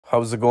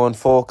How's it going,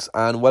 folks,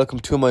 and welcome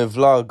to my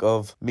vlog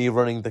of me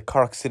running the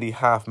Cork City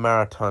half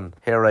marathon.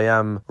 Here I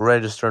am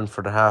registering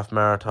for the half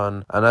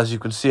marathon, and as you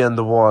can see on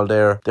the wall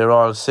there, they're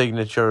all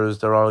signatures,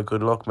 they're all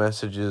good luck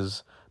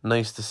messages.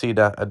 Nice to see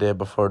that a day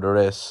before the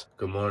race.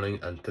 Good morning,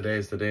 and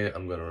today's the day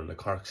I'm going to run the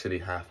Cork City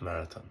half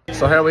marathon.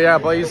 So here we are,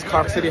 boys,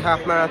 Cork City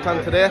half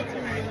marathon today.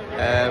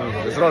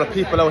 There's a lot of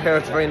people out here.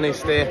 It's a very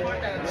nice day,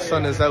 the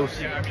sun is out,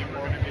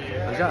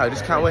 and yeah, I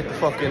just can't wait to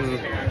fucking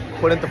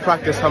put into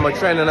practice how my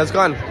training has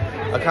gone.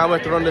 I can't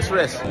wait to run this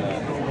race.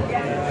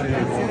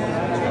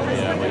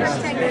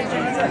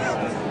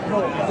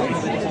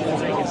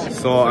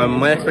 So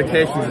my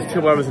expectations is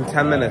 2 hours and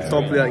 10 minutes.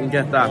 Hopefully I can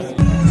get that.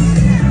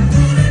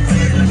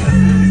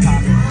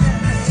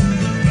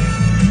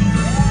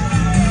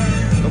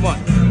 Come on.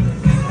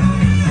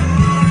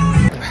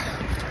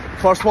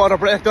 First water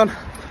break done.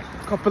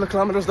 Couple of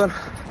kilometers done.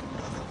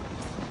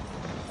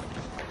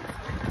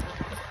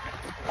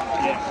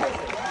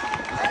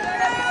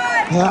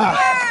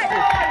 Ah.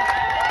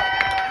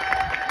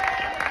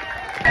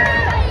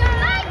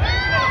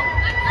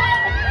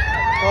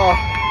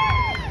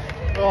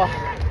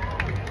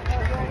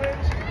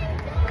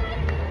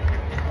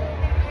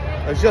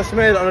 I just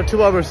made it under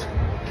 2 hours.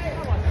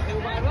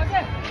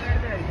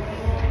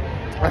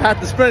 I had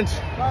to sprint.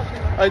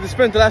 I had to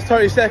sprint the last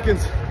 30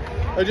 seconds.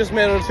 I just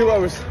made it under 2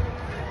 hours.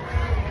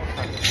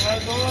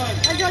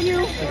 I got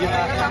you.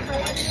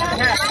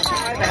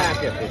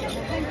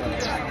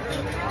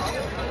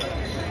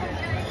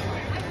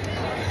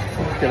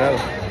 Fucking hell.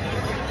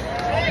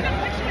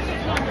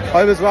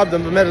 I was robbed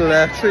in the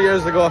middle 3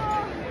 years ago.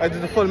 I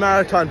did the full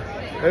marathon.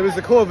 It was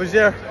the COVID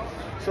year,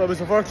 so it was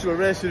a virtual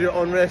race, you do your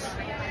own race.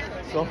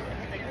 So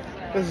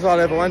this is all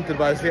I ever wanted,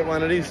 but I was to get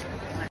one of these.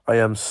 I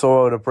am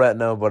so out of breath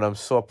now, but I'm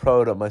so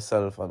proud of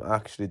myself. I'm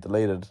actually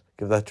delighted.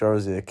 Give that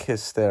jersey a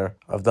kiss there.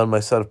 I've done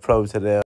myself proud today.